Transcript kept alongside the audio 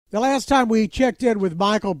The last time we checked in with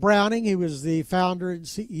Michael Browning, he was the founder and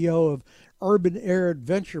CEO of Urban Air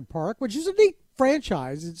Adventure Park, which is a neat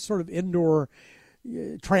franchise. It's sort of indoor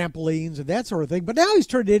trampolines and that sort of thing. But now he's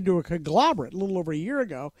turned it into a conglomerate a little over a year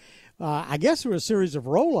ago. I guess through a series of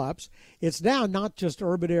roll-ups. It's now not just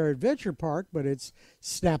Urban Air Adventure Park, but it's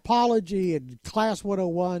Snapology and Class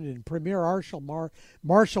 101 and Premier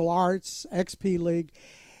Martial Arts, XP League.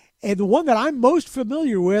 And the one that I'm most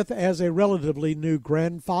familiar with as a relatively new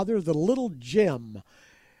grandfather, the Little Gym.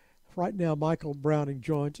 Right now, Michael Browning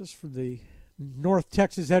joins us from the North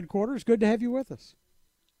Texas headquarters. Good to have you with us.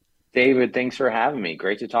 David, thanks for having me.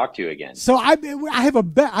 Great to talk to you again. So I have a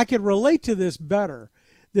bet. I can relate to this better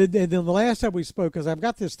than the last time we spoke, because I've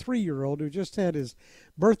got this 3-year-old who just had his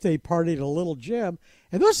birthday party at a Little Gym,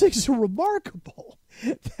 and those things are remarkable.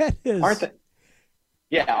 That is, Aren't they?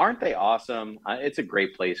 Yeah, aren't they awesome? It's a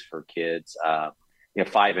great place for kids,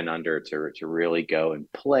 5 and under to really go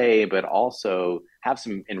and play, but also have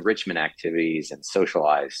some enrichment activities and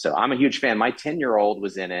socialize. So I'm a huge fan. My 10-year-old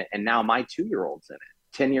was in it, and now my 2-year-old's in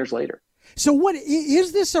it 10 years later. So what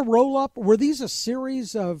is this a roll up? Were these a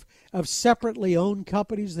series of separately owned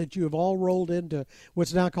companies that you have all rolled into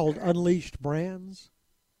what's now called Unleashed Brands?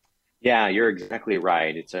 Yeah, you're exactly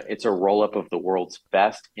right. It's a roll up of the world's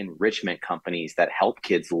best enrichment companies that help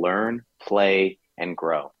kids learn, play, and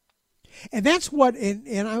grow. And that's what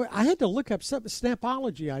and I had to look up something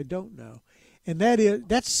Snapology I don't know. And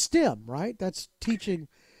that's STEM, right? That's teaching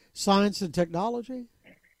science and technology.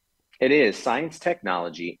 It is science,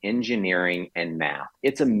 technology, engineering, and math.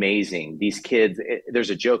 It's amazing. These kids, there's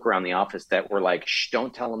a joke around the office that we're like, shh,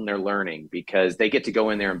 don't tell them they're learning, because they get to go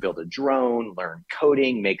in there and build a drone, learn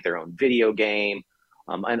coding, make their own video game.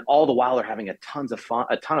 And all the while they're having a ton of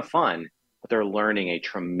fun, but they're learning a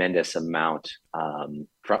tremendous amount from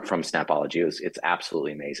Snapology. It's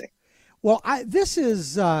absolutely amazing. Well, this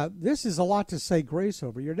is a lot to say grace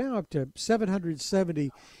over. You're now up to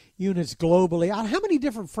 770 units globally. How many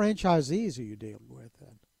different franchisees are you dealing with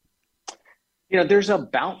then? There's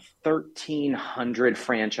about 1,300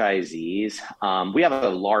 franchisees. We have a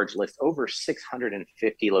large list, over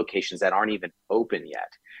 650 locations that aren't even open yet.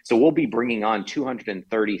 So we'll be bringing on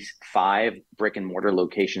 235 brick and mortar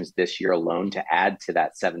locations this year alone to add to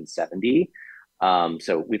that 770.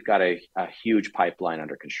 So we've got a huge pipeline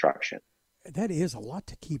under construction. That is a lot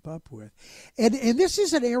to keep up with, and this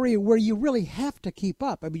is an area where you really have to keep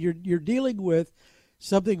up. I mean, you're dealing with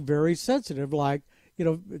something very sensitive, like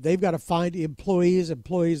they've got to find employees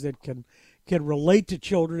that can relate to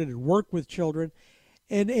children and work with children,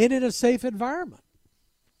 and in a safe environment.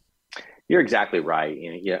 You're exactly right.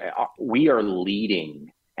 We are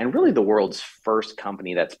leading, and really the world's first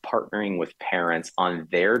company that's partnering with parents on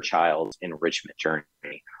their child's enrichment journey,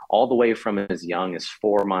 all the way from as young as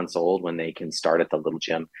 4 months old when they can start at the Little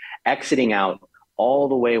Gym, exiting out all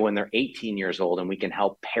the way when they're 18 years old, and we can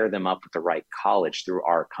help pair them up with the right college through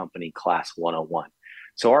our company, Class 101.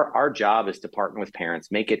 So our job is to partner with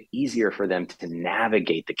parents, make it easier for them to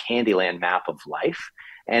navigate the Candyland map of life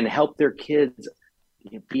and help their kids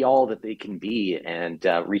be all that they can be and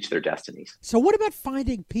reach their destinies. So what about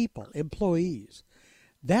finding people, employees?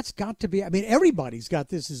 That's got to be, I mean, everybody's got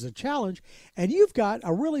this as a challenge, and you've got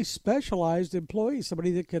a really specialized employee,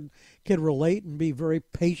 somebody that can relate and be very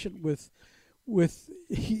patient with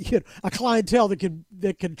a clientele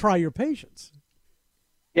that can try your patience.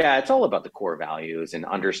 Yeah, it's all about the core values and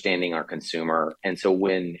understanding our consumer. And so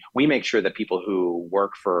when we make sure that people who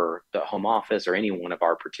work for the home office or any one of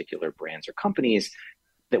our particular brands or companies,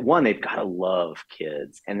 that one, they've got to love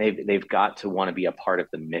kids, and they've got to want to be a part of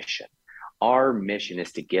the mission. Our mission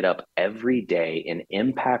is to get up every day and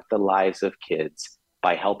impact the lives of kids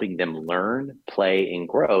by helping them learn, play, and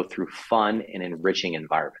grow through fun and enriching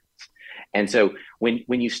environments. And so when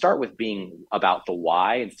you start with being about the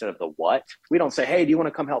why instead of the what, we don't say, hey, do you want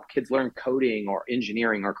to come help kids learn coding or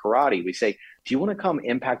engineering or karate? We say, do you want to come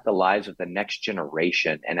impact the lives of the next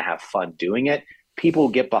generation and have fun doing it? People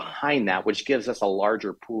get behind that, which gives us a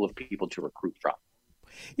larger pool of people to recruit from.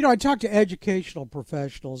 I talk to educational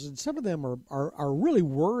professionals, and some of them are really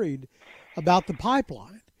worried about the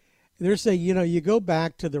pipeline. They're saying, you go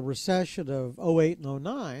back to the recession of '08 and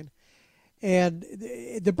 '09, and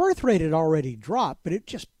the birth rate had already dropped, but it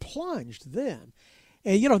just plunged then.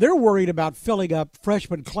 And, they're worried about filling up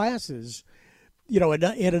freshman classes, in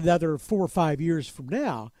another 4 or 5 years from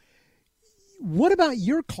now. What about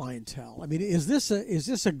your clientele? I mean, is this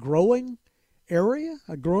a growing area,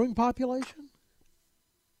 a growing population?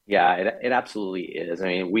 Yeah, it absolutely is. I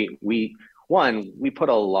mean, one, we put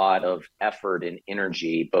a lot of effort and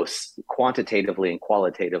energy, both quantitatively and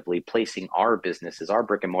qualitatively, placing our businesses, our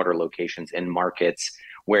brick and mortar locations in markets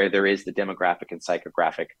where there is the demographic and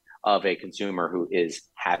psychographic of a consumer who is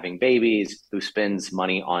having babies, who spends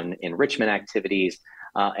money on enrichment activities.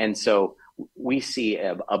 And so we see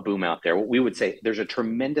a boom out there. We would say there's a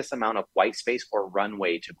tremendous amount of white space or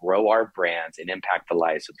runway to grow our brands and impact the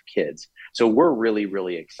lives of kids. So we're really,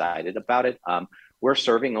 really excited about it. We're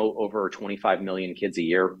serving over 25 million kids a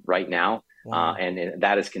year right now, wow. And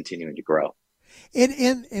that is continuing to grow.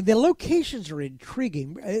 And the locations are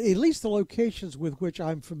intriguing. At least the locations with which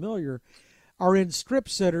I'm familiar are in strip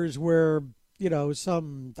centers where, you know,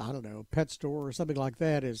 some, I don't know, pet store or something like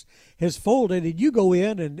that has folded, and you go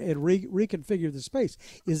in and reconfigure the space.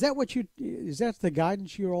 Is that the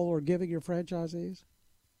guidance you all are giving your franchisees?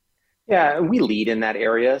 Yeah, we lead in that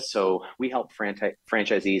area. So we help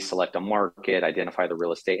franchisees select a market, identify the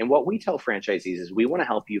real estate. And what we tell franchisees is we want to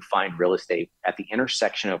help you find real estate at the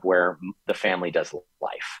intersection of where the family does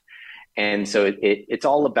life. And so it's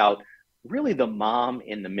all about really the mom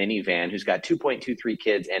in the minivan who's got 2.23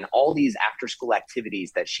 kids and all these after school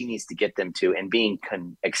activities that she needs to get them to, and being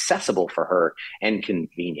accessible for her and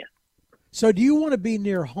convenient. So do you want to be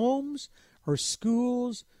near homes or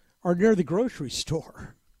schools or near the grocery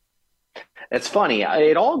store? It's funny.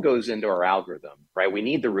 It all goes into our algorithm, right? We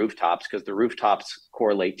need the rooftops because the rooftops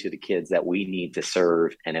correlate to the kids that we need to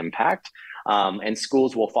serve and impact. And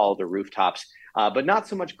schools will follow the rooftops, but not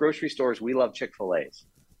so much grocery stores. We love Chick-fil-A's.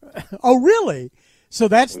 Oh, really? So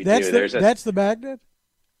that's the magnet?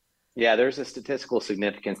 Yeah, there's a statistical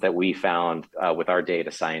significance that we found with our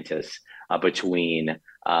data scientists between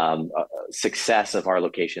success of our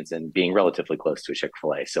locations and being relatively close to a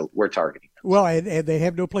Chick-fil-A. So we're targeting them. Well, and they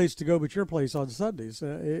have no place to go but your place on Sundays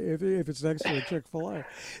if it's next to a Chick-fil-A.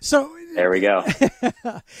 So there we go.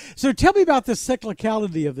 So tell me about the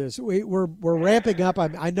cyclicality of this. We're ramping up.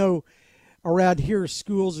 I know around here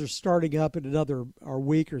schools are starting up in another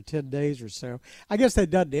week or 10 days or so. I guess that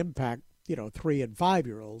doesn't impact 3 and 5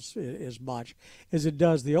 year olds as much as it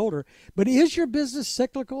does the older. But is your business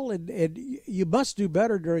cyclical, and you must do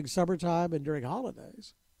better during summertime and during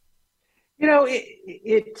holidays?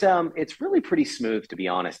 It's really pretty smooth, to be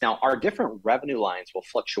honest. Now, our different revenue lines will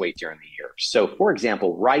fluctuate during the year. So, for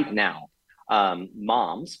example, right now,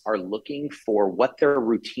 moms are looking for what their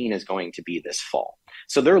routine is going to be this fall.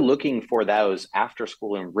 So they're looking for those after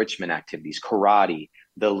school enrichment activities, karate,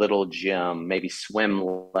 the little gym, maybe swim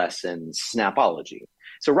lessons, Snapology.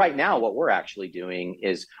 So right now, what we're actually doing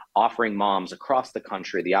is offering moms across the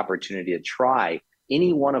country the opportunity to try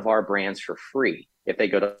any one of our brands for free if they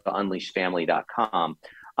go to unleashedfamily.com,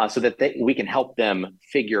 so that we can help them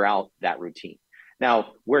figure out that routine.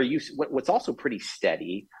 Now, what's also pretty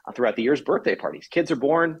steady throughout the year is birthday parties. Kids are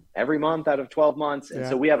born every month out of 12 months. And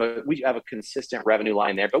so we have a consistent revenue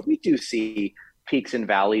line there, but we do see peaks and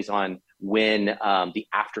valleys on when the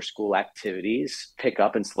after school activities pick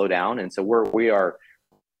up and slow down. And so we are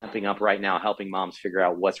ramping up right now, helping moms figure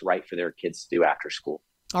out what's right for their kids to do after school.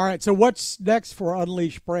 All right. So what's next for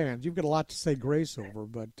Unleashed Brands? You've got a lot to say grace over,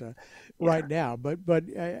 but right now, but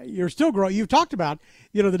you're still growing. You've talked about,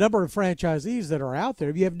 the number of franchisees that are out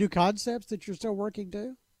there. Do you have new concepts that you're still working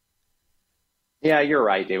to? Yeah, you're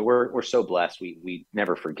right, Dave. We're so blessed. We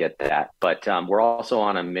never forget that. But we're also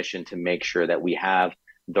on a mission to make sure that we have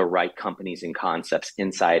the right companies and concepts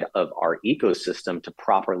inside of our ecosystem to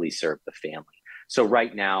properly serve the family. So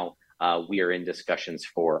right now, we are in discussions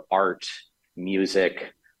for art,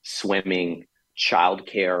 music, swimming,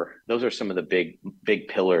 childcare. Those are some of the big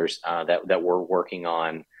pillars that we're working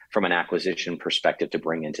on from an acquisition perspective to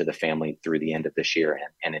bring into the family through the end of this year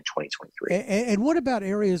and in 2023. And what about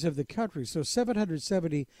areas of the country? So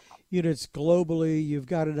 770 units globally. You've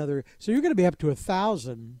got another. So you're going to be up to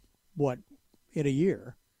 1,000. In a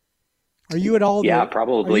year? Are you at all?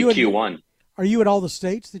 Probably Q1. Are you at all the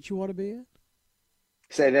states that you want to be in?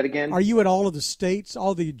 Say that again. Are you at all of the states,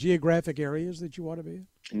 all the geographic areas that you want to be in?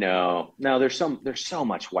 No. There's so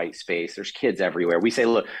much white space. There's kids everywhere. We say,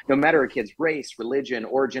 look, no matter a kid's race, religion,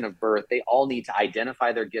 origin of birth, they all need to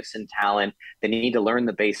identify their gifts and talent. They need to learn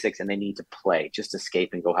the basics, and they need to play, just escape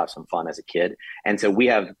and go have some fun as a kid. And so we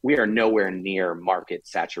are nowhere near market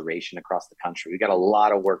saturation across the country. We got a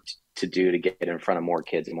lot of work to do to get in front of more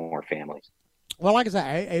kids and more families. Well, like I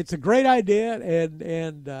say, it's a great idea,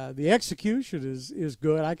 and the execution is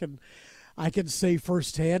good. I can say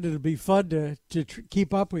firsthand it'll be fun to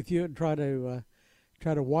keep up with you and try to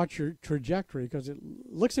watch your trajectory, because it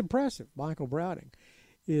looks impressive. Michael Browning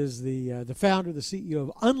is the founder, the CEO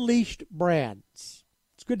of Unleashed Brands.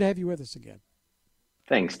 It's good to have you with us again.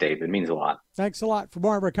 Thanks, Dave. It means a lot. Thanks a lot. For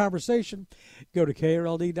more of our conversation, go to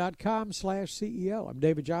krld.com/CEO. I'm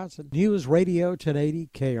David Johnson. News Radio 1080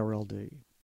 KRLD.